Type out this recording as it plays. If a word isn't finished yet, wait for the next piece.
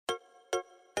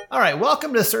All right,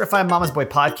 welcome to Certified Mama's Boy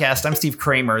Podcast. I'm Steve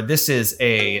Kramer. This is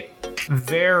a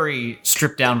very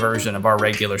stripped down version of our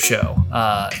regular show.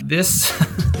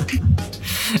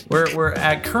 We're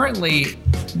at currently,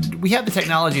 we have the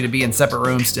technology to be in separate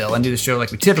rooms still and do the show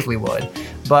like we typically would,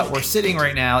 but we're sitting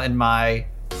right now in my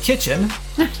kitchen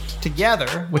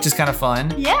together, which is kind of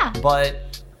fun. Yeah.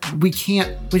 But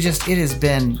it has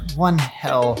been one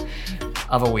hell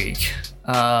of a week.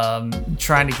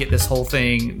 Trying to get this whole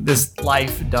thing, this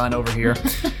life done over here.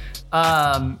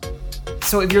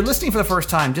 So if you're listening for the first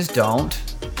time, just don't.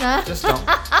 Just don't.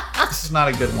 This is not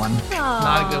a good one. Aww.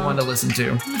 Not a good one to listen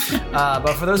to.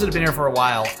 But for those that have been here for a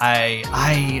while,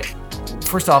 I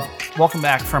first off, welcome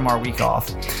back from our week off.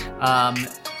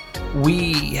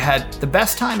 We had the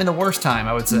best time and the worst time,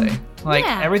 I would say. Like,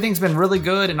 everything's been really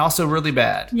good and also really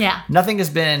bad. Yeah. Nothing has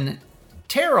been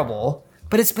terrible,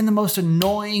 but it's been the most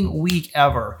annoying week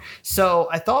ever. So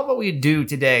I thought what we'd do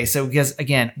today, because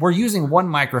again, we're using one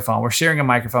microphone. We're sharing a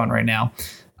microphone right now.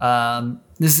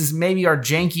 This is maybe our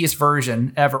jankiest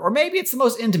version ever, or maybe it's the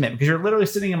most intimate because you're literally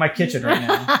sitting in my kitchen right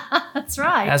now. That's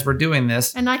right. As we're doing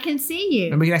this. And I can see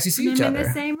you. And we can actually see each other. In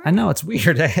the same room. I know, it's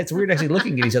weird. It's weird actually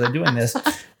looking at each other doing this.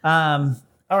 All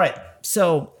right,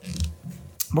 so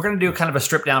we're going to do kind of a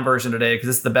stripped down version today because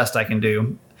this is the best I can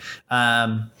do.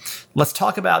 Let's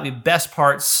talk about the best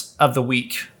parts of the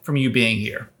week from you being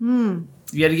here. You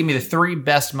had to give me the 3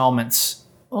 best moments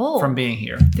from being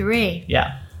here. 3.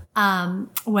 Yeah.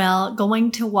 Well,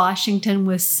 going to Washington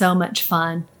was so much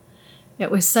fun. It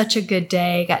was such a good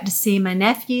day. Got to see my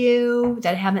nephew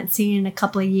that I haven't seen in a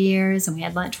couple of years, and we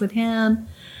had lunch with him.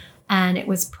 And it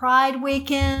was Pride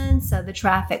weekend, so the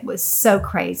traffic was so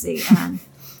crazy. And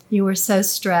you were so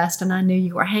stressed, and I knew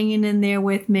you were hanging in there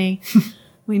with me.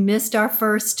 We missed our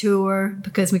first tour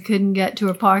because we couldn't get to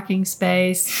a parking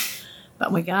space.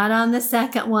 But we got on the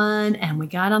second one, and we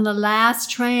got on the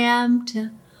last tram to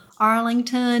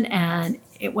Arlington, and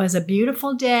it was a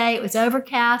beautiful day. It was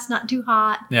overcast, not too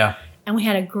hot. Yeah. And we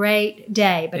had a great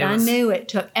day. But I knew it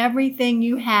took everything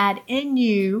you had in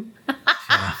you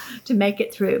to make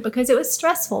it through because it was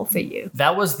stressful for you.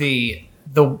 That was the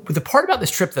part about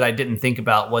this trip that I didn't think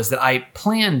about was that I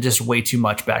planned just way too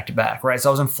much back to back, right? So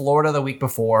I was in Florida the week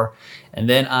before, and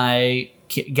then I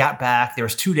got back. There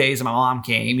was 2 days and my mom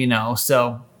came,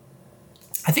 so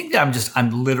I think that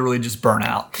I'm literally just burnt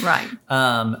out. Right.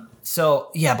 So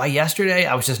yeah, by yesterday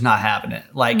I was just not having it.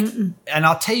 Like, and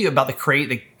I'll tell you about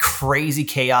the crazy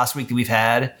chaos week that we've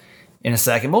had in a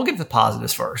second. We'll get to the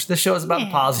positives first. This show is about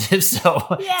the positives, so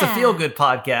it's a feel-good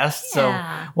podcast. So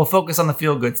we'll focus on the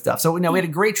feel-good stuff. So we had a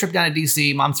great trip down to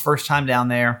DC. Mom's first time down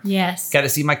there. Yes. Got to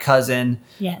see my cousin.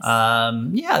 Yes.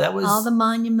 That was all the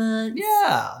monuments.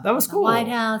 Yeah, that was cool. The White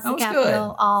House, the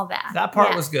Capitol, all that. That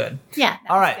part was good. Yeah.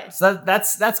 All right. Good. So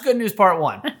that's good news part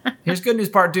 1. Here's good news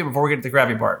part 2 before we get to the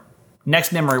crappy part.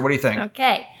 Next memory. What do you think?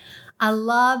 Okay. I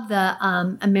love the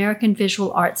American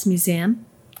Visual Arts Museum.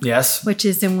 Yes. Which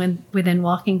is within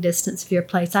walking distance of your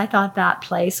place. I thought that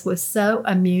place was so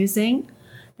amusing.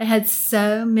 They had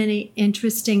so many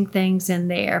interesting things in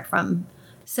there from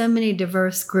so many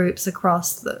diverse groups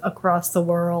across the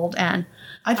world. And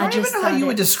I don't even know how you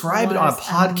would describe it on a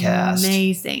podcast.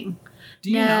 Amazing. Do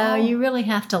you know? You really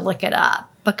have to look it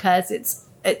up because it's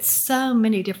so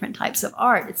many different types of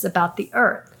art. It's about the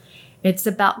earth. It's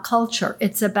about culture.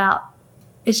 It's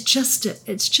just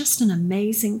an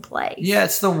amazing place. Yeah,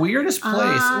 it's the weirdest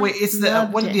place. Wait, it's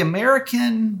the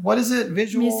American, what is it?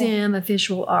 Museum of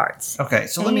Visual Arts. Okay,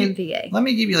 so let me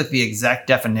give you the exact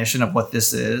definition of what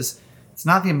this is. It's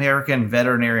not the American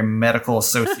Veterinary Medical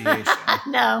Association.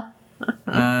 No.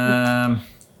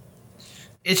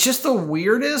 It's just the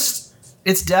weirdest.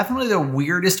 It's definitely the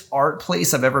weirdest art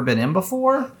place I've ever been in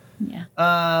before. Yeah.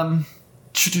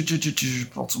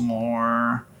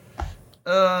 Baltimore.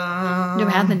 You ever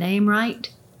have the name right?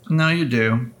 No, you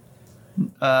do.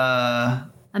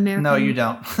 American? No, you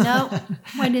don't. No?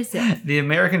 What is it? The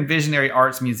American Visionary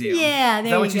Arts Museum. Yeah,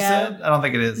 there you go. Is that what you said? I don't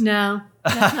think it is. No,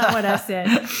 that's not what I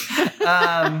said.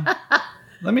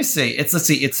 Let me see.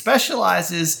 It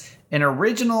specializes in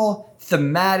original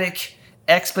thematic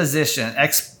exhibitions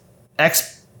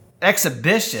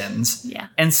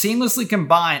and seamlessly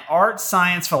combine art,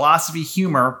 science, philosophy,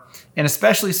 humor, and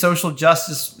especially social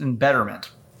justice and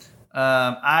betterment.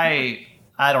 I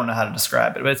don't know how to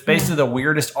describe it, but it's basically the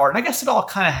weirdest art. And I guess it all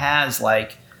kind of has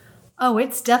Oh,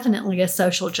 it's definitely a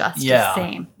social justice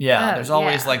theme. Yeah. There's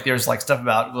always there's stuff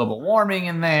about global warming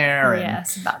in there.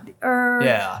 Yes, about the earth.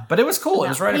 Yeah. But it was cool. It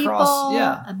was right across.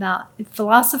 Yeah. About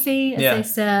philosophy, as they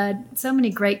said. So many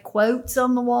great quotes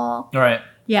on the wall. Right.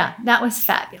 Yeah, that was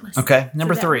fabulous. Okay,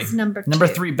 number So that three. was number Number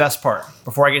two. 3, best part.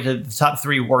 Before I get to the top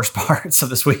 3 worst parts of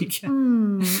this week.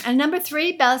 And number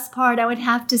 3 best part, I would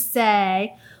have to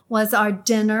say, was our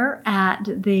dinner at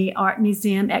the art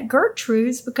museum at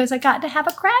Gertrude's because I got to have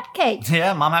a crab cake.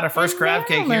 Yeah, Mom had her first crab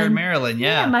cake here in Maryland.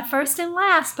 Yeah. My first and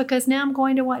last, because now I'm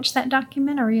going to watch that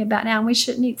documentary about how we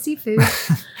shouldn't eat seafood.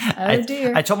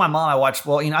 Dear. I told my mom I watched,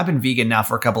 well, I've been vegan now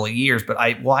for a couple of years, but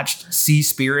I watched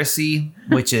Seaspiracy,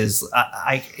 which is,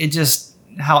 it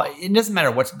doesn't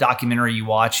matter what documentary you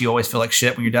watch, you always feel like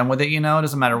shit when you're done with it, It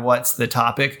doesn't matter what's the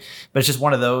topic, but it's just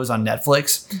one of those on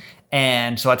Netflix.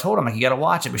 And so I told him, you got to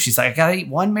watch it. But she's like, I got to eat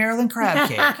one Maryland crab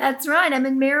cake. That's right. I'm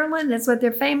in Maryland. That's what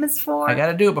they're famous for. I got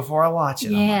to do it before I watch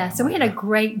it. Yeah. So we had a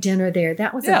great dinner there.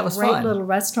 That was a great fun. little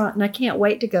restaurant. And I can't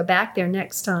wait to go back there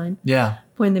next time. Yeah.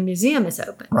 When the museum is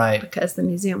open. Right. Because the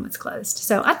museum was closed.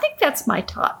 So I think that's my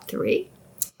top 3.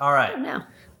 All right. I don't know.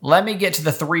 Let me get to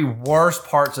the 3 worst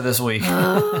parts of this week.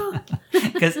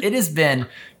 Because it has been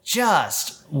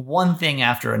just one thing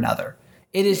after another.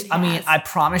 It is, I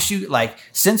promise you,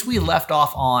 since we left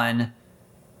off on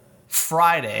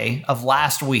Friday of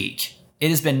last week,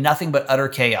 it has been nothing but utter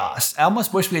chaos. I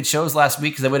almost wish we had shows last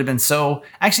week because they would have been so,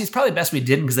 actually, it's probably best we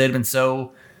didn't because they'd have been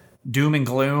so doom and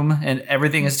gloom and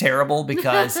everything is terrible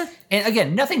because, and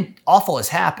again, nothing awful has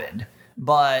happened,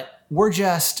 but we're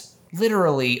just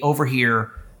literally over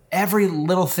here. Every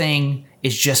little thing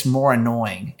is just more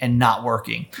annoying and not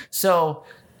working. So,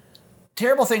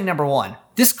 terrible thing number 1,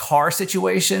 this car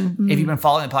situation, if you've been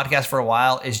following the podcast for a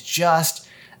while, is just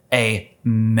a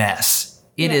mess.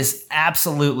 It is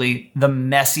absolutely the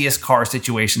messiest car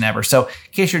situation ever. So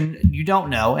in case you don't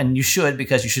know, and you should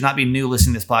because you should not be new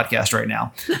listening to this podcast right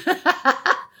now.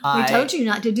 We told you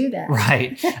not to do that.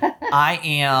 Right. I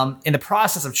am in the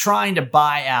process of trying to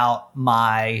buy out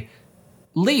my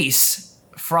lease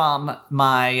from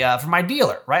my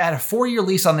dealer, right? I had a 4-year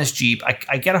lease on this Jeep.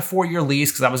 I get a 4-year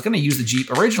lease because I was going to use the Jeep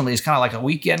originally as kind of like a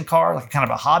weekend car, like kind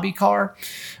of a hobby car.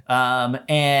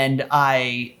 And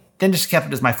I then just kept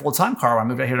it as my full-time car when I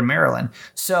moved out here to Maryland.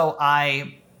 So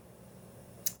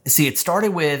it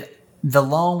started with the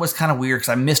loan was kind of weird because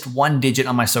I missed 1 digit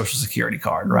on my Social Security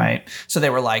card, right? So they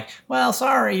were like, well,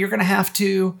 sorry, you're going to have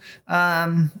to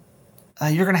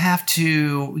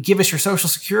give us your Social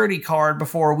Security card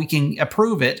before we can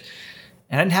approve it.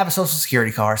 And I didn't have a Social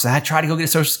Security card. So I tried to go get a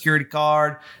Social Security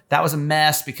card. That was a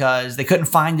mess because they couldn't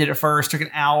find it at first. It took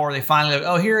an hour. They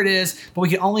finally, here it is. But we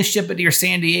can only ship it to your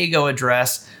San Diego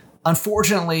address.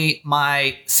 Unfortunately,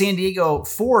 my San Diego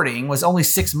forwarding was only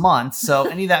 6 months. So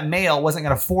any of that mail wasn't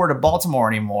going to forward to Baltimore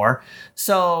anymore.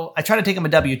 So I tried to take them a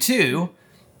W-2.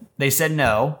 They said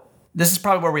no. This is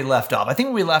probably where we left off. I think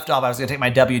when we left off, I was going to take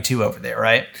my W-2 over there,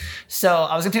 right? So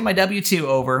I was going to take my W-2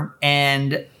 over,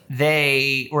 and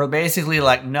they were basically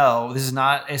like, no, this is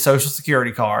not a Social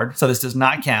Security card, so this does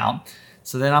not count.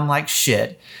 So then I'm like,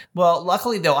 shit. Well,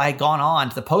 luckily, though, I had gone on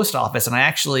to the post office, and I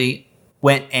actually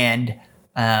went and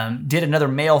did another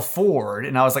mail forward.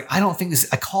 And I was like, I don't think this,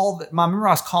 I remember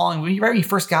I was calling, right when you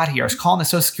first got here, I was calling the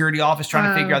Social Security office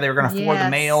trying to figure out they were going to forward the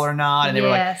mail or not. And they were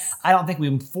like, I don't think we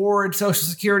can forward Social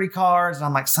Security cards. And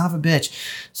I'm like, son of a bitch.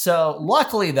 So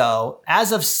luckily though,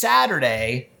 as of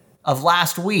Saturday of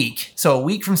last week, so a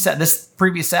week from this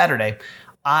previous Saturday,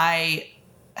 I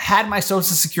had my Social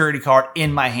Security card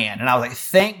in my hand. And I was like,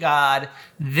 thank God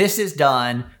this is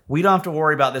done. We don't have to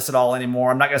worry about this at all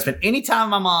anymore. I'm not going to spend any time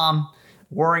with my mom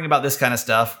worrying about this kind of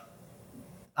stuff.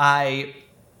 I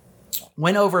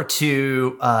went over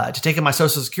to take in my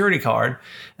Social Security card,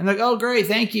 and they're like, "Oh, great,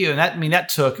 thank you." And that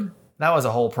was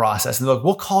a whole process. And they're like,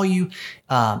 "We'll call you. You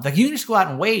can just go out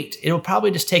and wait. It'll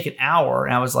probably just take an hour."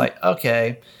 And I was like,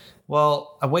 "Okay."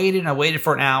 Well, I waited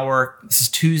for an hour. This is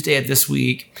Tuesday of this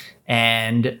week,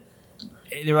 and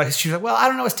they were like, she was like, "Well, I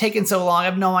don't know. It's taking so long. I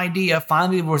have no idea."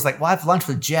 Finally, it was like, "Well, I have lunch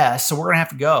with Jess, so we're gonna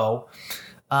have to go."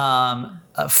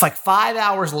 Like 5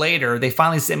 hours later, they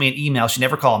finally sent me an email. She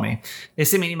never called me. They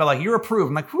sent me an email like, "You're approved."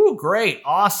 I'm like, "Whoo, great,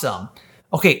 awesome."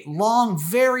 Okay,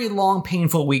 very long,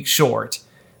 painful week short.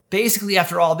 Basically,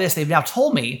 after all this, they've now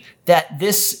told me that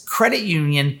this credit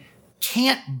union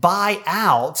can't buy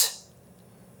out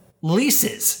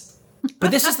leases.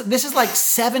 But this is like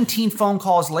 17 phone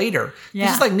calls later. Yeah.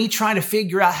 This is like me trying to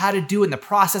figure out how to do it and the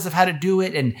process of how to do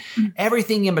it and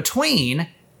everything in between.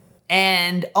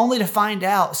 And only to find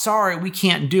out, sorry, we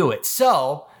can't do it.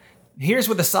 So here's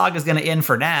where the saga is going to end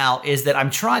for now, is that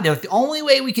the only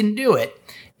way we can do it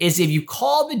is if you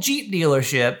call the Jeep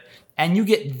dealership and you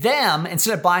get them,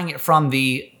 instead of buying it from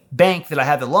the bank that I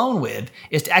have the loan with,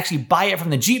 is to actually buy it from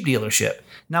the Jeep dealership.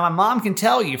 Now, my mom can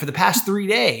tell you for the past 3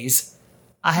 days,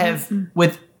 I have,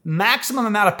 with maximum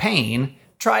amount of pain,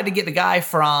 tried to get the guy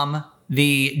from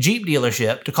the Jeep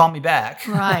dealership to call me back.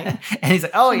 Right. And he's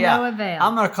like, oh, yeah, no avail.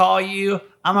 I'm going to call you.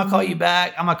 I'm going to call you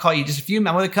back. I'm going to call you just a few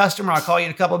minutes. I'm with a customer. I'll call you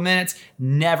in a couple of minutes.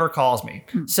 Never calls me.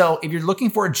 So if you're looking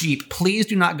for a Jeep, please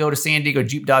do not go to San Diego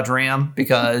Jeep Dodge Ram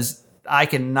because I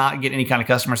cannot get any kind of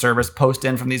customer service post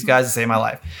in from these guys to save my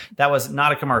life. That was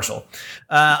not a commercial,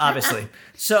 obviously.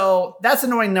 So that's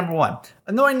annoying number one.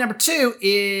 Annoying number two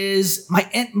is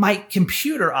my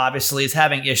computer obviously is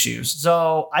having issues.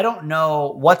 So I don't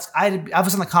know I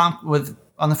was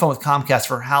on the phone with Comcast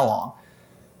for how long?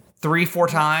 3-4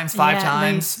 times, 5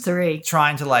 times, 3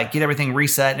 trying to like get everything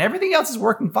reset, and everything else is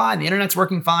working fine. The internet's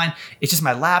working fine. It's just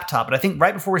my laptop. But I think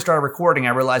right before we started recording, I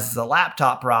realized it's a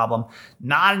laptop problem,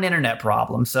 not an internet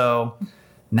problem. So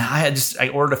now I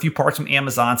ordered a few parts from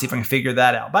Amazon, see if I can figure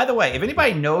that out. By the way, if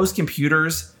anybody knows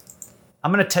computers,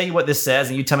 I'm going to tell you what this says,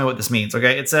 and you tell me what this means,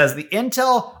 okay? It says the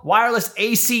Intel Wireless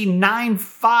AC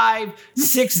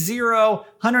 9560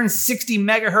 160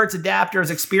 megahertz adapter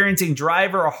is experiencing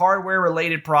driver or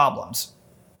hardware-related problems.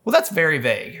 Well, that's very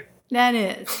vague. That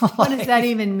is. What does that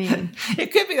even mean?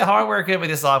 It could be the hardware, it could be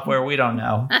the software. We don't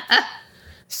know.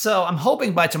 So I'm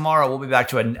hoping by tomorrow we'll be back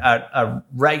to a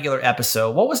regular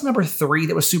episode. What was number 3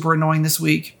 that was super annoying this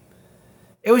week?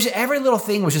 It was every little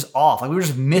thing was just off. Like we were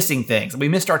just missing things. We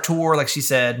missed our tour, like she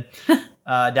said,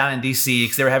 down in DC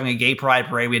because they were having a gay pride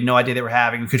parade. We had no idea they were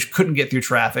having because couldn't get through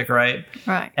traffic, right?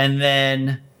 Right. And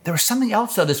then there was something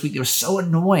else though this week that was so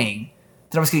annoying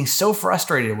that I was getting so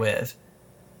frustrated with.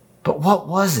 But what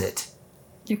was it?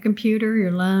 Your computer, your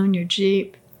loan, your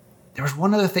Jeep. There was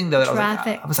one other thing though that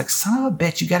traffic. I was like, son of a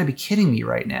bitch, you got to be kidding me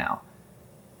right now.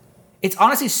 It's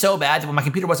honestly so bad that when my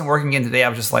computer wasn't working again today, I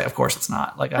was just like, of course it's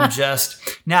not. Like I'm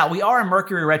just now we are in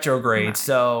Mercury retrograde, right.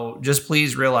 So just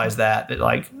please realize that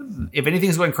like if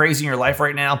anything's going crazy in your life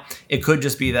right now, it could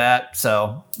just be that.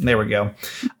 So there we go.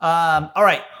 All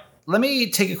right, let me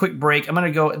take a quick break. I'm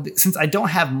gonna go since I don't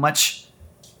have much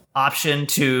option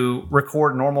to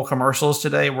record normal commercials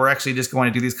today. We're actually just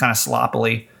going to do these kind of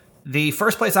sloppily. The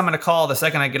first place I'm going to call the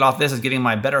second I get off this is getting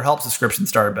my BetterHelp subscription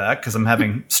started back because I'm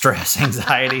having stress,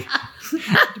 anxiety,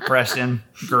 depression,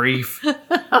 grief,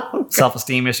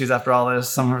 self-esteem issues after all this.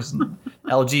 Some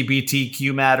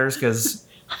LGBTQ matters because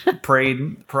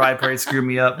Pride Parade screwed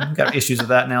me up. I've got issues with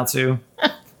that now too.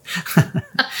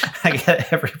 I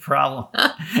get every problem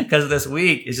because this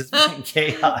week is just been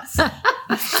chaos.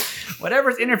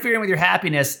 Whatever's interfering with your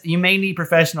happiness, you may need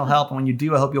professional help. And when you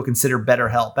do, I hope you'll consider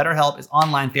BetterHelp. BetterHelp is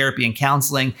online therapy and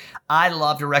counseling. I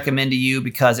love to recommend to you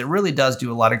because it really does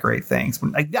do a lot of great things.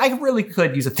 I really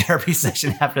could use a therapy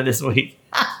session after this week.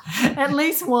 At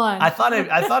least one. I thought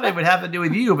it would have to do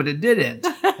with you, but it didn't.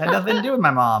 It had nothing to do with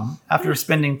my mom after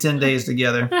spending 10 days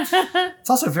together. It's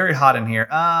also very hot in here.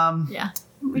 Yeah.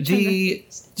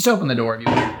 Just open the door if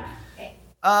you want.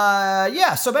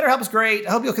 So BetterHelp is great.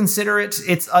 I hope you'll consider it.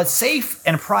 It's a safe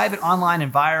and private online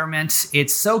environment.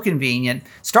 It's so convenient.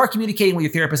 Start communicating with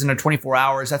your therapist in under 24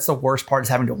 hours. That's the worst part is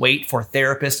having to wait for a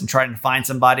therapist and trying to find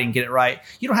somebody and get it right.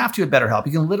 You don't have to with BetterHelp.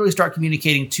 You can literally start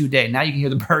communicating today. Now you can hear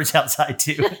the birds outside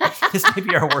too. This may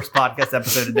be our worst podcast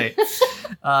episode to date.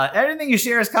 Everything you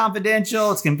share is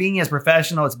confidential. It's convenient. It's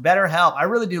professional. It's BetterHelp. I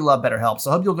really do love BetterHelp. So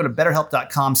I hope you'll go to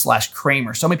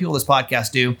BetterHelp.com/Kramer. So many people this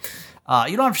podcast do.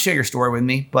 You don't have to share your story with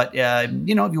me, but if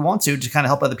you want to kind of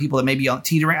help other people that may be on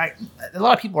teetering. A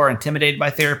lot of people are intimidated by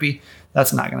therapy.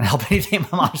 That's not going to help anything.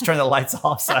 My mom just turned the lights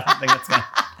off, so I don't think it's going to.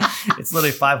 It's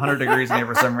literally 500 degrees in here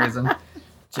for some reason.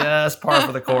 Just par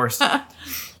for the course. So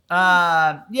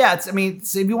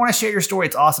if you want to share your story,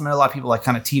 it's awesome. And a lot of people like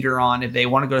kind of teeter on if they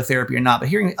want to go to therapy or not. But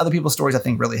hearing other people's stories, I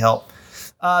think, really help.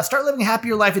 Start living a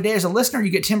happier life today. As a listener,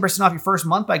 you get 10% off your first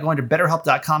month by going to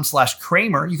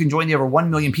BetterHelp.com/Kramer. You can join the over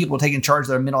 1 million people taking charge of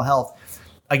their mental health.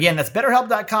 Again, that's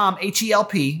BetterHelp.com,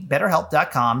 HELP,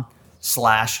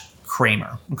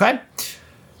 BetterHelp.com/Kramer. Okay?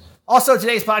 Also,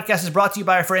 today's podcast is brought to you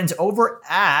by our friends over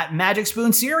at Magic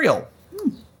Spoon Cereal.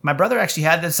 My brother actually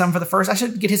had some for the first. I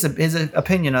should get his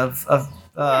opinion of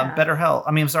BetterHelp.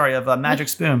 Of Magic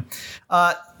Spoon.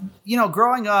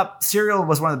 Growing up, cereal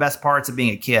was one of the best parts of being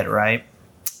a kid, right?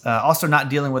 Also not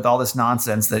dealing with all this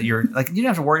nonsense that you don't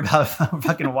have to worry about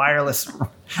fucking wireless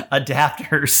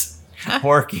adapters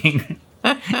working.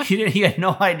 You had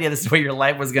no idea this is where your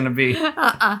life was going to be.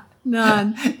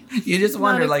 None. You just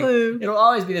wonder, it'll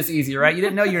always be this easy, right? You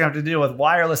didn't know you were going to have to deal with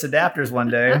wireless adapters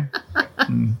one day.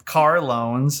 Car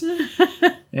loans.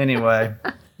 Anyway,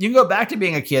 you can go back to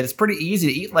being a kid. It's pretty easy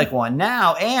to eat like one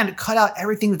now and cut out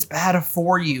everything that's bad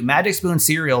for you. Magic Spoon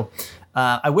Cereal.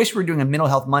 I wish we were doing a Mental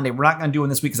Health Monday. We're not going to do one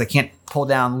this week because I can't pull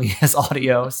down Leah's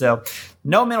audio. So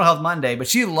no Mental Health Monday, but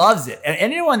she loves it. And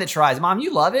anyone that tries, Mom,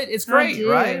 you love it. It's great,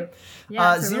 right?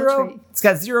 Yeah, it's a real treat. It's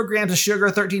got 0 grams of sugar,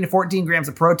 13 to 14 grams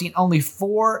of protein, only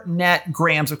 4 net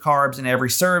grams of carbs in every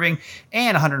serving,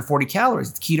 and 140 calories.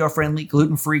 It's keto-friendly,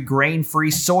 gluten-free,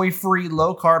 grain-free, soy-free,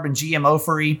 low-carb, and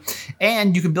GMO-free.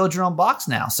 And you can build your own box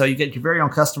now. So you get your very own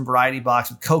custom variety box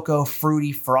with cocoa,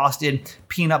 fruity, frosted,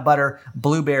 peanut butter,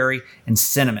 blueberry, and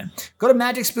cinnamon. Go to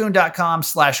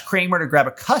magicspoon.com/Kramer to grab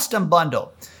a custom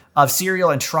bundle of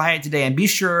cereal and try it today. And be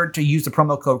sure to use the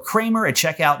promo code Kramer at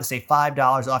checkout to save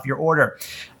 $5 off your order.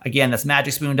 Again, that's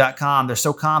magicspoon.com. They're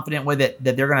so confident with it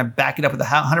that they're going to back it up with a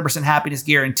 100% happiness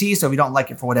guarantee. So if you don't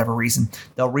like it for whatever reason,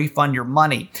 they'll refund your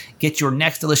money. Get your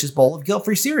next delicious bowl of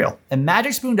guilt-free cereal at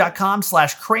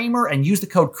magicspoon.com/Kramer and use the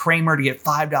code Kramer to get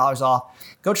 $5 off.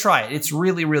 Go try it. It's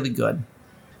really, really good.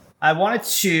 I wanted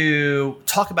to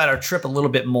talk about our trip a little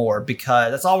bit more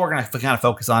because that's all we're going to kind of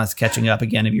focus on is catching up.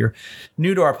 Again, if you're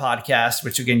new to our podcast,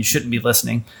 which again, you shouldn't be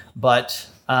listening, but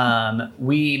my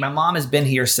mom has been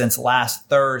here since last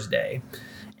Thursday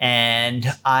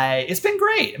and it's been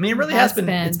great. I mean, it really has been.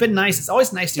 It's been nice. It's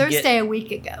always nice to Thursday a week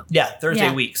ago. Yeah,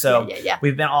 Thursday week. So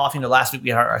we've been off. Last week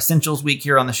we had our Essentials week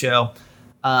here on the show.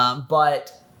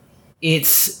 But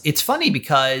it's funny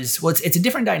because it's a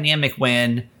different dynamic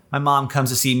when my mom comes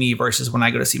to see me versus when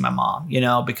I go to see my mom,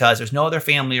 because there's no other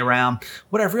family around.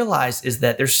 What I've realized is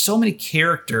that there's so many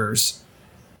characters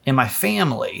in my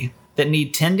family that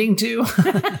need tending to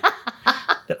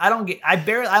that I don't get.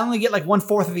 I only get like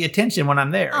 1/4 of the attention when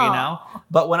I'm there,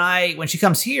 But when she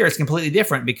comes here, it's completely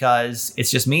different because it's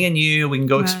just me and you. We can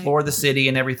go explore the city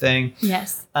and everything.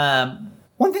 Yes.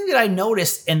 One thing that I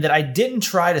noticed and that I didn't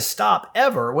try to stop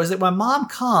ever was that when mom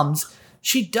comes,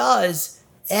 she does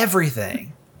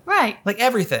everything. Right. Like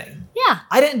everything. Yeah.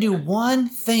 I didn't do one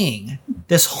thing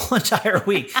this whole entire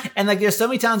week. And there's so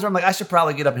many times where I'm like, I should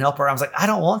probably get up and help her. I was like, I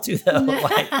don't want to though. No.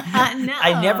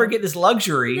 I never get this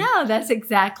luxury. No, that's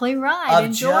exactly right.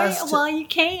 Enjoy it while you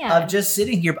can. Of just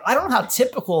sitting here. But I don't know how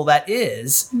typical that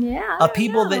is. Yeah. Of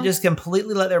people that just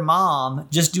completely let their mom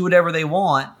just do whatever they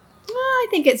want. Well, I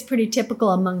think it's pretty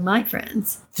typical among my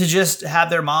friends. To just have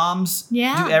their moms do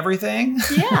everything?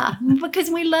 Yeah, because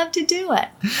we love to do it.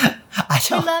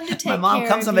 We love to take care of my mom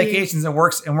comes on vacations and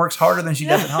works harder than she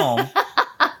does at home.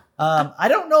 I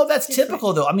don't know if that's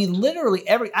typical though. I mean, literally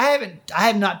I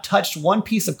have not touched one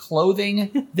piece of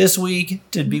clothing this week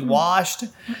to be washed.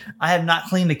 I have not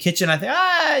cleaned the kitchen. I think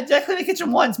did I clean the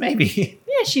kitchen once? Maybe.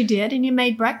 Yes, you did, and you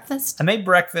made breakfast. I made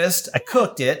breakfast. I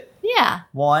cooked it. Yeah.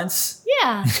 Once.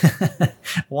 Yeah.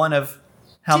 One of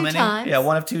how two many? Times. Yeah,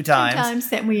 one of 2 times. 2 times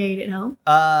that we ate at home.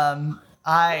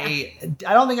 I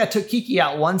don't think I took Kiki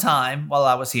out one time while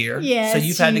I was here. Yes, so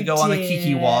you've had to go on the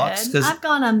Kiki walks. I've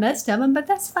gone on most of them, but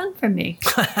that's fun for me.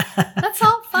 That's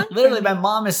all fun. Literally, my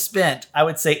mom has spent, I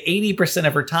would say, 80%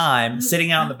 of her time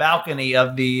sitting out on the balcony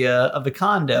of the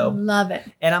condo. Love it.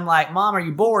 And I'm like, Mom, are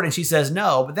you bored? And she says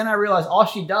no. But then I realize all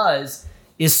she does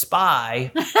is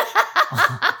spy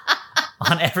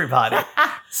on everybody.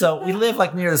 So we live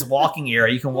like near this walking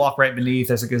area. You can walk right beneath.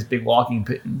 There's like this big walking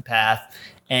path.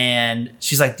 And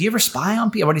she's like, do you ever spy on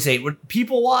people? What do you say?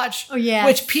 People watch? Oh, yeah.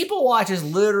 Which people watch is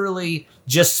literally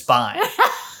just spying.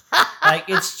 Like,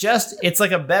 it's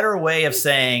like a better way of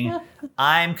saying,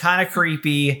 I'm kind of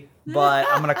creepy, but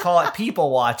I'm going to call it people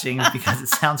watching because it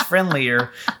sounds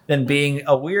friendlier than being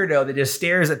a weirdo that just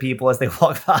stares at people as they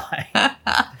walk by.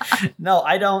 No,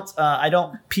 I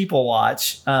don't people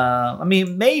watch. I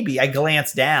mean, maybe I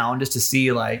glance down just to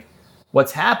see like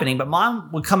what's happening, but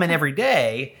mom would come in every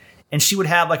day and she would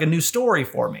have like a new story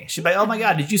for me. She'd be like, oh my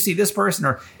God, did you see this person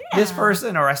or this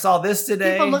person? Or I saw this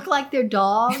today. People look like their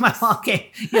dogs. My mom came,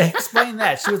 explain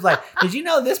that. She was like, did you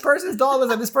know this person's dog was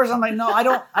like this person? I'm like, no, I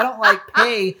don't like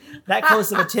pay that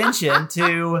close of attention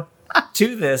to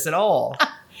this at all.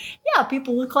 Yeah,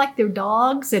 people look like their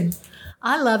dogs. And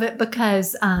I love it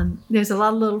because there's a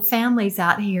lot of little families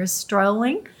out here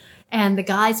strolling. And the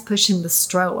guy's pushing the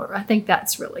stroller. I think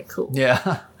that's really cool.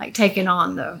 Yeah. Like taking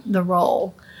on the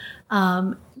role.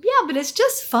 Yeah, but it's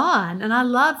just fun. And I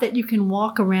love that you can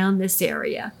walk around this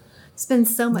area. It's been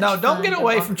so much fun. No, don't get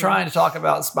away from trying to talk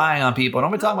about spying on people.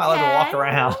 Don't be talking about letting her walk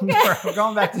around. We're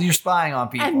going back to you spying on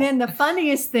people. And then the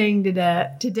funniest thing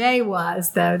today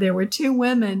was, though, there were 2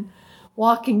 women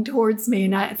walking towards me,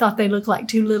 and I thought they looked like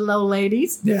 2 little old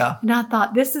ladies. Yeah. And I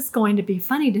thought, this is going to be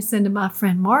funny to send to my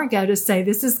friend Margot to say,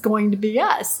 this is going to be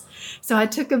us. So I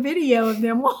took a video of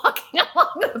them walking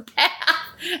along the path.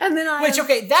 And then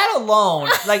that alone,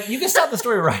 like, you can stop the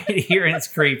story right here and it's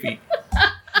creepy.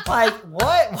 Like,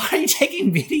 what? Why are you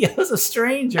taking videos of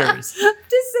strangers? To send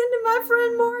to my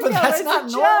friend Margot. But that's not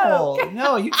normal.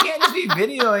 No, you can't just be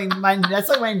videoing that's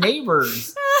like my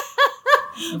neighbors.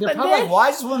 They're probably like, why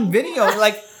is this one video?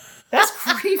 Like, That's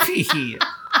creepy.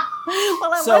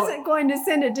 Well, I So- wasn't going to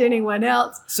send it to anyone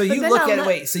else. So but you then look I at it.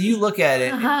 Wait. So you look at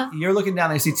it. You're looking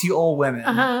down and you see two old women,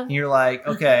 and you're like,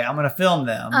 okay, I'm going to film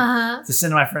them to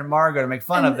send to my friend Margot to make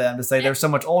fun of them to say they're so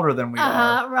much older than we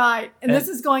are. Right. And this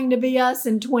is going to be us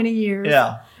in 20 years.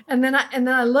 Yeah. And then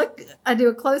I look, I do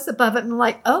a close up of it, and I'm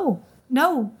like, oh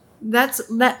no, that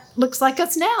looks like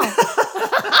us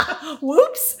now.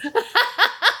 Whoops.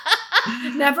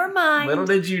 Never mind. Little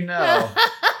did you know.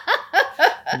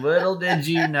 Little did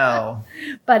you know.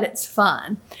 But it's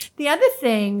fun. The other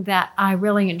thing that I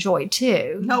really enjoy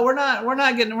too. No, we're not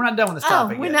done with this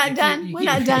topic. we're yet. not You done. keep- We're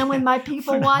not done with my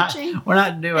people watching We're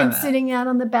not doing and that. sitting out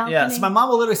on the balcony Yeah, so my mom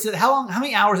will literally sit. How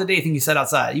many hours a day do you think you sit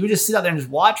outside? You would just sit out there and just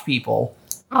watch people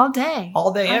all day.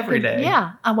 all day, every day.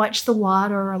 Yeah, I watch the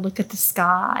water. I look at the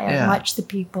sky. I Yeah. watch the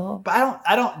people. But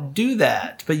I don't do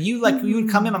that. But you you would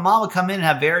come in. My mom would come in and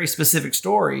have very specific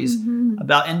stories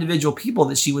about individual people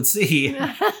that she would see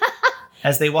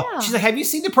as they walk. Yeah. She's like, "Have you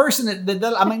seen the person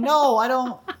that?" I'm like, "No, I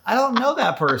don't know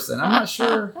that person. I'm not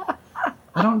sure.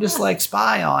 I don't just like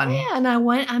spy on." Yeah, and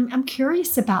I'm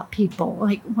curious about people,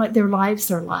 like what their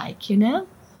lives are like. Yeah.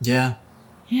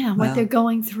 Yeah, what Well. they're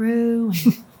going through.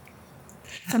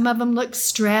 Some of them look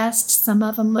stressed. Some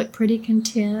of them look pretty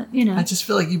content. I just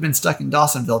feel like you've been stuck in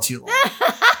Dawsonville too long.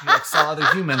 You like saw other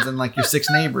humans and like your 6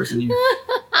 neighbors, and you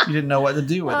didn't know what to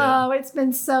do with it. Oh, it's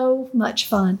been so much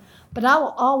fun. But I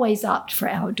will always opt for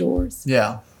outdoors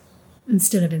Yeah.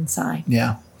 instead of inside.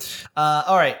 Yeah.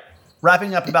 All right.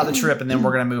 Wrapping up about the trip, and then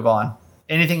we're going to move on.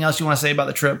 Anything else you want to say about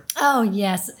the trip? Oh,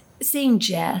 yes. Seeing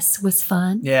Jess was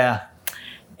fun. Yeah.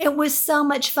 It was so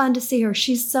much fun to see her.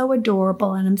 She's so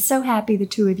adorable, and I'm so happy the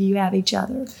two of you have each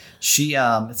other. She,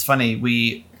 it's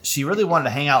funny. She really wanted to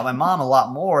hang out with my mom a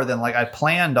lot more than like I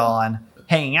planned on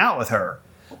hanging out with her.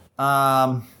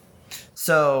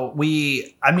 So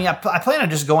I plan on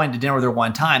just going to dinner with her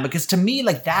one time because to me,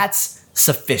 like that's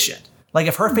sufficient. Like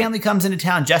if her family comes into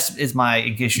town, Jess is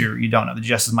in case you don't know,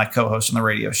 Jess is my co-host on the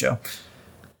radio show.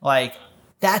 Like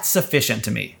that's sufficient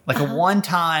to me. Like a one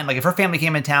time, like if her family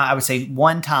came in town, I would say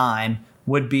one time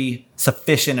would be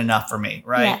sufficient enough for me,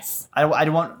 right? Yes. I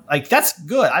want like that's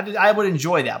good. I would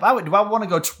enjoy that. But do I want to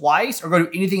go twice or go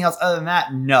to anything else other than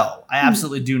that? No, I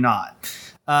absolutely do not.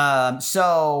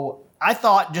 So I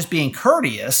thought just being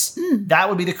courteous, that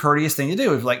would be the courteous thing to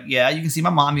do. It's like, yeah, you can see my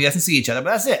mom, you guys can see each other, but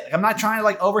that's it. Like, I'm not trying to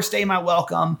like overstay my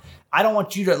welcome. I don't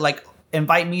want you to like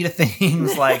invite me to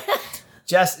things like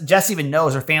Jess even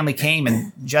knows her family came,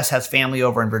 and Jess has family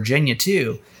over in Virginia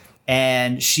too.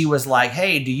 And she was like,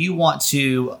 hey, do you want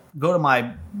to go to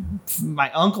my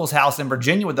uncle's house in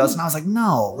Virginia with us? And I was like,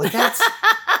 no, like that's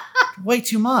way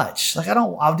too much. Like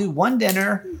I'll do one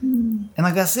dinner and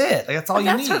like, that's it. Like that's all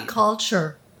you need. That's her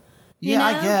culture. Yeah,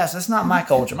 I guess. That's not my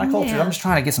culture. My culture, Yeah. I'm just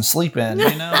trying to get some sleep in,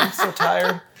 I'm so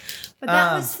tired. But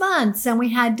that was fun. So we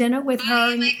had dinner with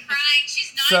her. Am I crying?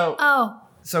 She's not.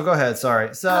 So go ahead.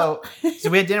 Sorry. So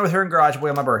we had dinner with her in Garage Boy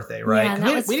on my birthday, right? Yeah,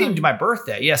 that was we didn't fun. do my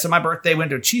birthday. Yeah, so my birthday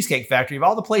went to a Cheesecake Factory of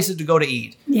all the places to go to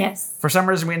eat. Yes. For some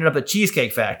reason, we ended up at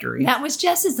Cheesecake Factory. That was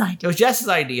Jess's It idea. was Jess's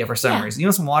idea for some Yeah. reason. You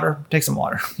want some water? Take some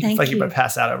water. Thank like you. you're about to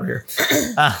pass out over here.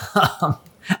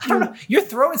 I don't know. Your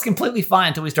throat is completely fine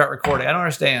until we start recording. I don't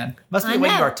understand. Must be I the way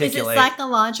you know. articulate. Is it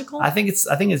psychological? I think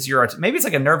it's your maybe it's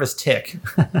like a nervous tick.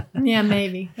 Yeah,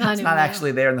 maybe. I It's don't not know.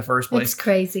 actually there in the first place. It's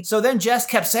crazy. So then Jess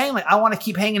kept saying, like, I want to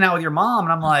keep hanging out with your mom.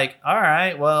 And I'm like, all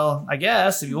right, well, I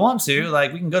guess if you want to,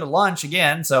 like, we can go to lunch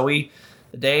again. So the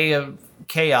day of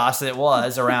chaos that it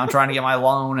was around trying to get my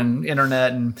loan and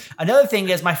internet. And another thing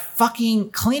is my fucking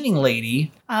cleaning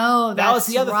lady. Oh, That was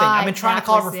the other thing. I've been trying to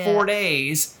call her for 4 4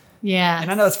 days. Yeah. And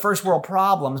I know it's first world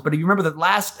problems, but if you remember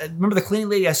the cleaning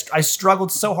lady I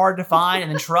struggled so hard to find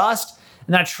and then trust.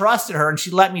 And then I trusted her and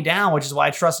she let me down, which is why I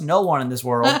trust no one in this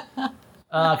world.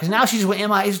 Because now she just went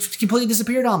MIA, just completely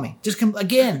disappeared on me.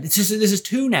 Again, this is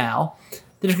 2 now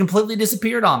that have completely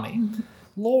disappeared on me.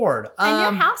 Lord. And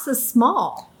your house is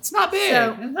small. It's not big.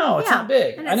 So, No, it's yeah. not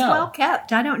big. And I it's know. well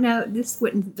kept. I don't know. This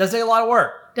It does take a lot of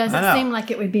work. I doesn't know. seem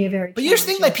like it would be a very. But you just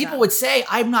think like challenging people job. would say,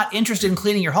 I'm not interested in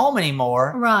cleaning your home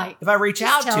anymore. Right. If I reach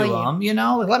Just out to tell you.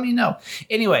 them, like, let me know.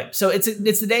 Anyway, so it's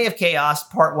the day of chaos,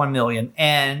 part 1 million.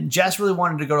 And Jess really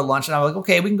wanted to go to lunch. And I was like,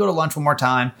 okay, we can go to lunch one more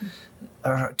time.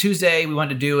 Tuesday, we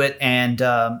went to do it. And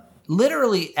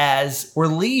literally as we're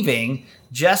leaving,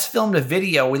 Jess filmed a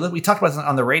video. We talked about this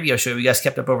on the radio show. You guys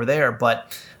kept up over there.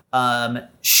 But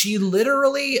she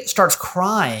literally starts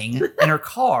crying in her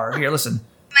car. Here, listen.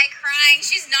 Am I crying?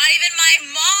 She's not even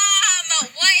my mom.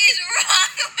 What is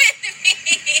wrong with me?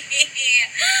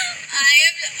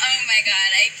 Oh my God,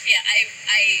 I can't. I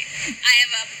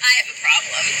have a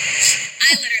problem.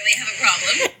 I literally have a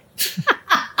problem.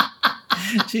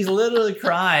 she's literally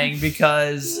crying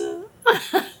because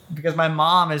my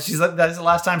mom is. She's like, that's the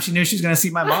last time she knew she was going to see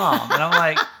my mom, and I'm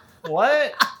like,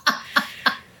 what?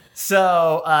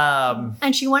 So,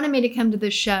 and she wanted me to come to the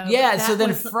show. Yeah. That So then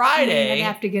was- Friday, I'd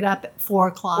have to get up at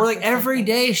 4:00. or like every something.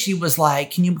 day, she was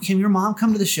like, "Can your mom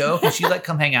come to the show? Can she like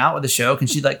come hang out with the show? Can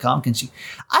she like come? Can she?"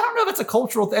 I don't know if it's a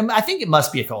cultural thing. I think it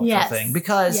must be a cultural Yes. thing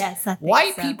because Yes, I think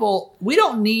white so. people, we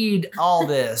don't need all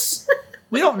this.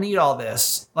 We don't need all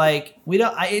this. Like, we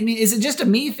don't, I mean, is it just a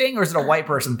me thing or is it a white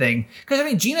person thing? Because, I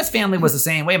mean, Gina's family was the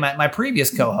same way. My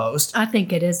previous co-host I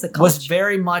think it is the culture. was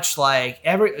very much like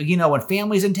when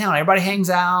family's in town, everybody hangs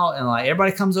out and like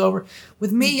everybody comes over.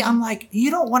 With me, I'm like,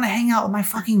 you don't want to hang out with my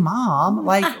fucking mom.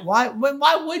 Like, why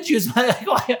would you?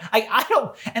 I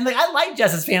don't, and like, I like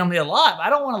Jess's family a lot, but I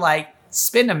don't want to like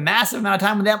spend a massive amount of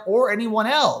time with them or anyone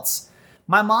else.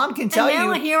 My mom can tell and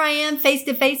now you. here I am face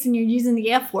to face and you're using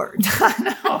the F word.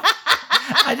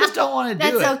 I just don't want to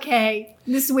do That's it. okay.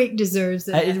 This week deserves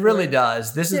it. It really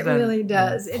does. This has It been really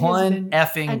does. It has one been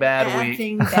effing an bad week.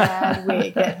 effing bad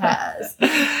week. It has.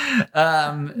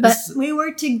 But s- we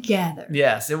were together.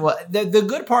 yes, it was. The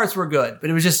good parts were good, but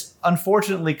it was just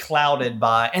unfortunately clouded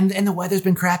by, and the weather's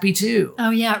been crappy too.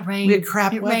 Oh yeah, it rained. We had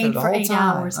crap it weather rained the for whole 8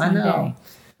 time. hours I one know. day.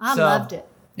 I So- loved it.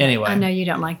 Anyway, I know you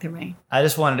don't like the rain. I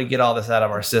just wanted to get all this out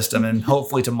of our system, and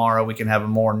hopefully tomorrow we can have a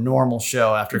more normal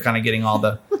show after kind of getting all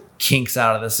the kinks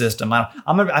out of the system. I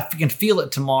can feel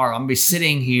it tomorrow. I'm gonna be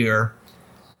sitting here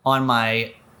on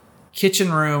my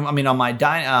kitchen room. I mean, on my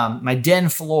my den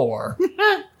floor,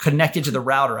 connected to the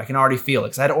router. I can already feel it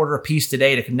because I had to order a piece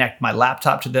today to connect my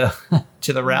laptop to the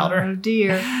Oh router.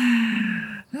 dear.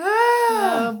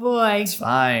 Oh boy. It's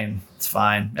fine. It's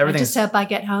fine. I Everything's just hope I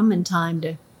get home in time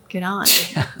to get on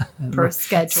per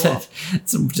schedule.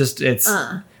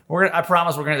 I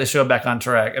promise we're gonna get the show back on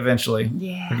track eventually.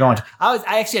 Yeah. We're going to.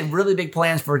 I actually had really big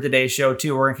plans for today's show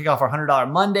too. We're gonna kick off our $100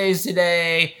 Mondays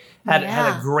today. Had a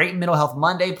Yeah. great mental health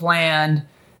Monday planned.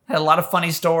 Had a lot of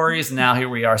funny stories, and now here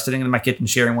we are sitting in my kitchen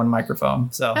sharing one microphone.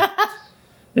 So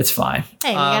it's fine.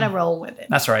 Hey, we gotta roll with it.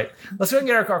 That's right. Let's go and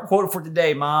get our quote for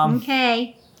today, Mom.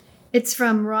 Okay. It's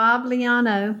from Rob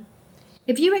Liano.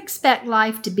 If you expect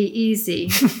life to be easy,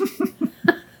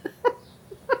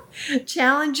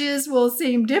 challenges will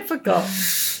seem difficult.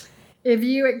 If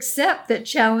you accept that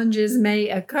challenges may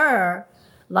occur,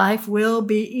 life will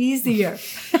be easier.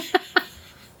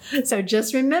 So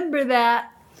just remember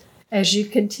that as you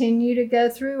continue to go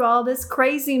through all this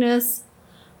craziness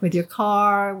with your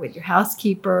car, with your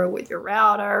housekeeper, with your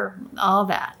router, all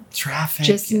that. Traffic.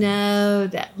 Just know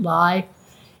that life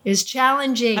is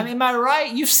challenging. I mean, am I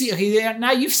right? You've seen. Okay,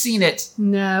 now you've seen it.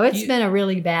 No, it's You- been a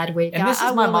really bad week. And this I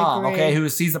is my will mom, agree. okay, who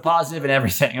sees the positive in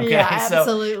everything, okay? Yeah,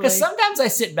 absolutely. Because sometimes I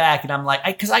sit back and I'm like,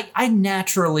 because I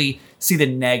naturally see the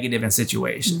negative in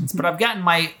situations, but I've gotten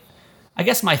my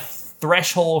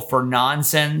threshold for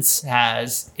nonsense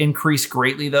has increased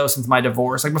greatly though since my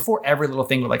divorce. Like before, every little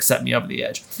thing would like set me over the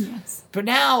edge. Yes. But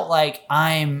now, like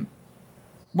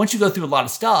once you go through a lot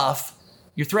of stuff,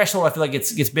 your threshold, I feel like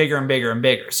gets bigger and bigger and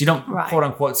bigger. So you don't Right. quote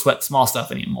unquote sweat small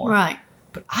stuff anymore. Right.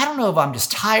 But I don't know if I'm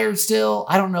just tired still.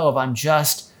 I don't know if I'm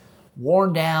just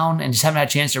worn down and just haven't had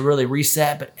a chance to really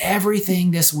reset. But everything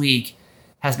this week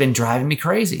has been driving me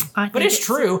crazy. I But think it's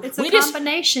true. It's a We just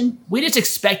combination.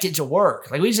 expect it to work.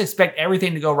 Like we just expect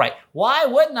everything to go right. Why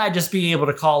wouldn't I just be able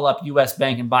to call up US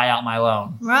Bank and buy out my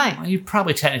loan? Right. Well, you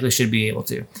probably technically should be able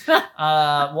to.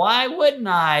 Why wouldn't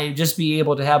I just be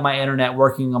able to have my internet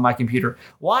working on my computer?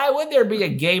 Why would there be a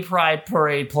gay pride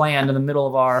parade planned in the middle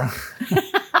of our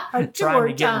trying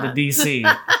to get into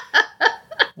DC?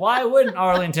 Why wouldn't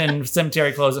Arlington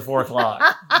Cemetery close at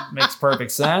 4:00? Makes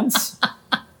perfect sense.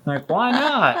 Like, why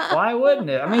not? Why wouldn't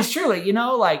it? I mean, surely,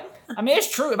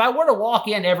 it's true. If I were to walk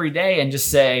in every day and just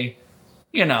say,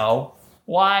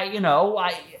 why,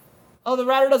 oh, the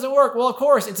router doesn't work. Well, of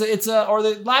course, or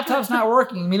the laptop's not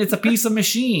working. I mean, it's a piece of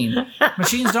machine.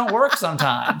 Machines don't work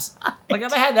sometimes. Like,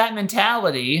 if I had that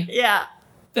mentality, Yeah.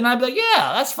 then I'd be like,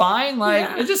 yeah, that's fine.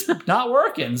 Like, it's just not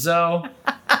working. So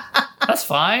that's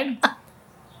fine.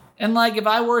 And like, if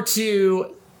I were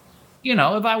to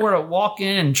walk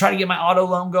in and try to get my auto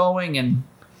loan going and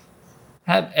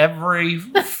have every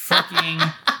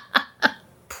freaking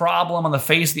problem on the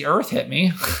face of the earth hit me,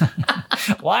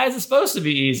 why is it supposed to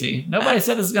be easy? Nobody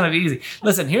said this is going to be easy.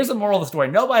 Listen, here's the moral of the story.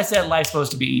 Nobody said life's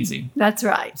supposed to be easy. That's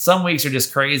right. Some weeks are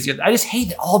just crazy. I just hate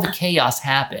that all the chaos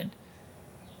happened.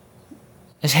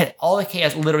 I just had all the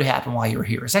chaos literally happen while you were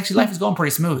here. It's actually, life is going pretty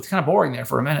smooth. It's kind of boring there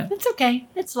for a minute. It's okay.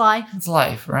 It's life. It's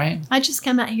life, right? I just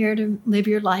come out here to live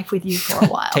your life with you for a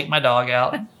while. Take my dog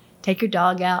out. Take your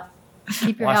dog out.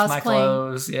 Keep your Wash house my clean.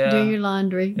 clothes. Yeah. Do your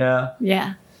laundry. Yeah.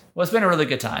 Yeah. Well, it's been a really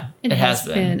good time. It has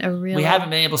been a really We haven't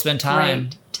been able to spend time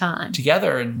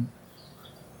together in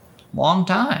a long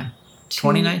time.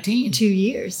 2019. 2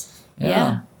 years.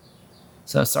 Yeah.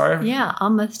 So sorry. Yeah,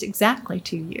 almost exactly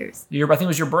 2 years. I think it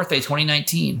was your birthday,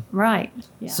 2019. Right.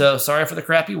 Yeah. So sorry for the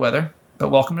crappy weather, but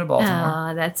welcome to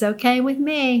Baltimore. That's okay with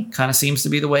me. Kind of seems to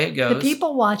be the way it goes. The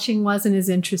people watching wasn't as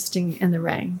interesting in the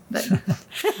rain. But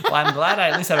well, I'm glad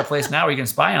I at least have a place now where you can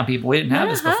spy on people. We didn't have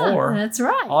this before. That's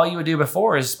right. All you would do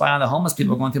before is spy on the homeless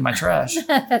people going through my trash.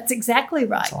 That's exactly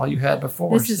right. That's all you had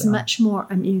before. This is much more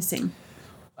amusing.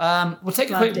 We'll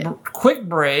take a quick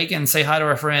break and say hi to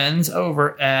our friends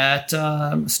over at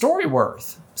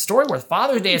Storyworth. Storyworth.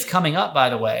 Father's Day is coming up, by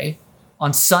the way,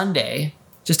 on Sunday.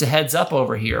 Just a heads up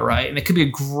over here, right? And it could be a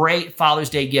great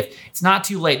Father's Day gift. It's not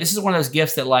too late. This is one of those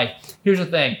gifts that, like, here's the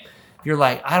thing. You're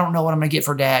like, I don't know what I'm going to get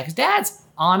for Dad. Because Dad's,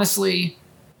 honestly,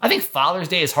 I think Father's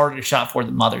Day is harder to shop for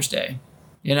than Mother's Day.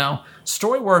 You know?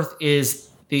 Storyworth is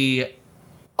the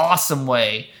awesome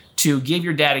way to give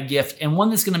your dad a gift, and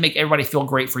one that's going to make everybody feel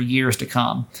great for years to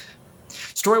come.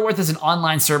 Storyworth is an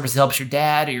online service that helps your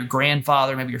dad or your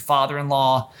grandfather, maybe your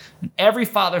father-in-law, and every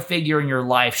father figure in your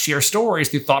life share stories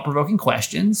through thought-provoking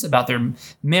questions about their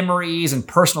memories and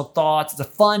personal thoughts. It's a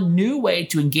fun new way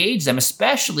to engage them,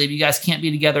 especially if you guys can't be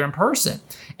together in person.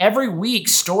 Every week,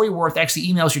 Storyworth actually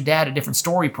emails your dad a different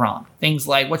story prompt. Things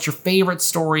like, what's your favorite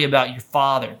story about your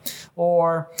father?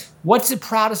 Or what's the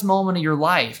proudest moment of your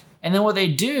life? And then what they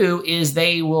do is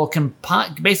they will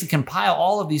basically compile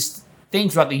all of these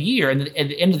things throughout the year. And at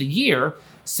the end of the year,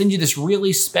 send you this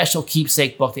really special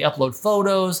keepsake book. They upload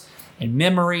photos and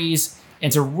memories. And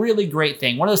it's a really great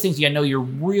thing. One of those things I know you're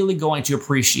really going to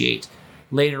appreciate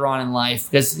later on in life.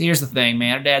 Because here's the thing,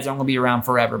 man. Our dads aren't going to be around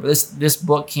forever. But this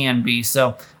book can be.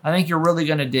 So I think you're really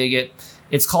going to dig it.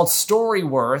 It's called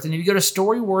Storyworth, and if you go to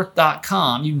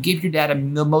Storyworth.com, you can give your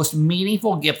dad the most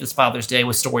meaningful gift this Father's Day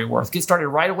with Storyworth. Get started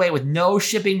right away with no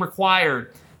shipping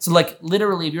required. So, like,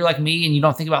 literally, if you're like me and you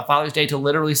don't think about Father's Day till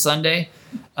literally Sunday,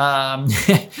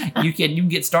 you can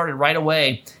get started right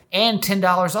away and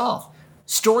 $10 off.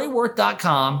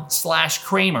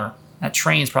 Storyworth.com/Kramer. That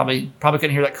train's probably couldn't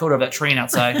hear that code of that train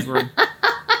outside because we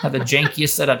have the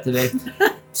jankiest setup today.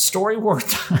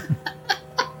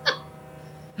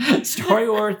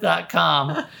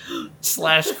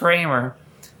 Storyworth.com/Kramer.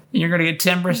 And you're going to get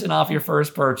 10% off your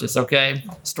first purchase, okay?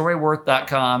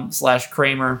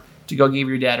 Storyworth.com/Kramer to go give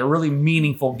your dad a really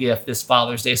meaningful gift this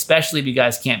Father's Day, especially if you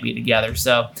guys can't be together.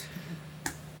 So,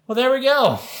 well, there we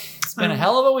go. It's been a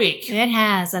hell of a week. It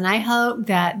has, and I hope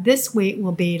that this week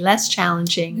will be less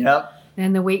challenging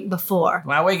than the week before.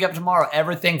 When I wake up tomorrow,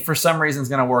 everything for some reason is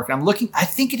going to work. I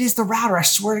think it is the router. I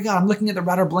swear to God, I'm looking at the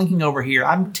router blinking over here.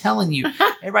 I'm telling you.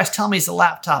 Everybody's telling me it's a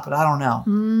laptop, but I don't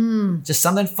know. Just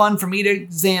something fun for me to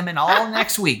examine all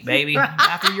next week, baby. Right.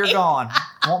 After you're gone.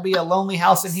 Won't be a lonely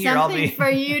house in here. Something for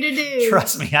you to do.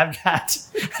 Trust me, I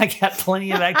got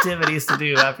plenty of activities to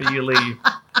do after you leave.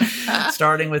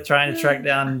 Starting with trying to track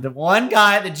down the one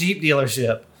guy at the Jeep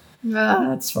dealership.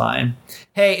 That's fine.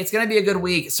 Hey, it's going to be a good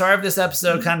week. Sorry for this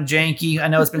episode, kind of janky. I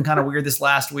know it's been kind of weird this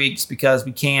last week just because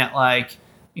we can't,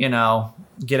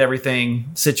 get everything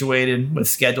situated with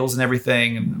schedules and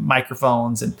everything and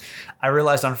microphones. And I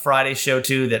realized on Friday's show,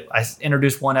 too, that I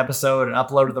introduced one episode and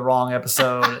uploaded the wrong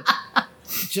episode.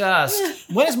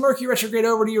 When is Mercury retrograde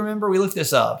over? Do you remember? We looked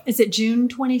this up. Is it June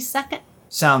 22nd?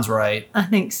 Sounds right. I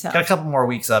think so. Got a couple more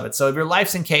weeks of it. So if your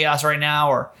life's in chaos right now,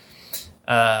 or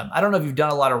I don't know if you've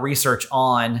done a lot of research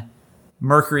on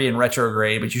Mercury in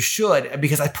retrograde, but you should,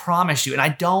 because I promise you, and I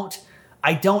don't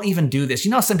even do this.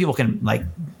 You know, some people can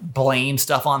blame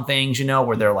stuff on things,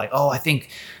 where they're like, it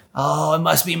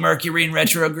must be Mercury in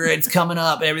retrograde. It's coming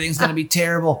up. Everything's going to be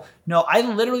terrible. No, I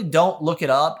literally don't look it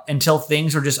up until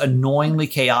things are just annoyingly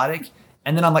chaotic.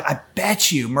 And then I'm like, I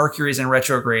bet you Mercury's in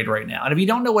retrograde right now. And if you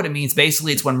don't know what it means,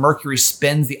 basically it's when Mercury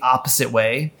spins the opposite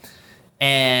way.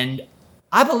 And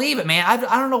I believe it, man. I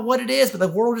don't know what it is, but the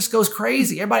world just goes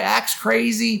crazy. Everybody acts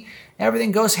crazy.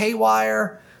 Everything goes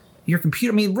haywire. Your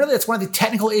computer, really, it's one of the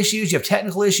technical issues. You have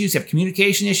technical issues. You have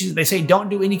communication issues. They say don't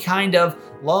do any kind of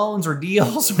loans or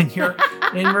deals when you're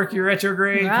in Mercury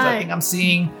retrograde. Because I think I'm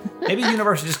seeing, maybe the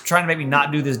universe is just trying to make me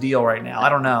not do this deal right now. I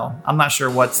don't know. I'm not sure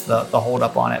what's the hold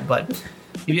up on it. But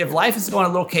if you have life is going a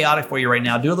little chaotic for you right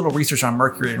now, do a little research on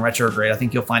Mercury in retrograde. I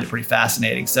think you'll find it pretty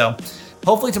fascinating. So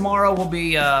hopefully tomorrow we'll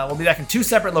be back in 2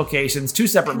 separate locations, 2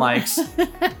 separate mics.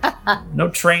 No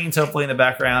trains, hopefully, in the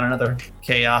background. Another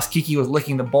chaos. Kiki was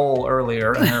licking the bowl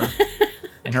earlier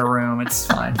in her room. It's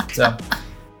fine. So,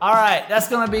 all right, that's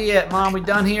gonna be it, Mom. We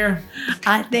done here?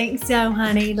 I think so,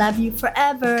 honey. Love you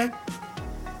forever.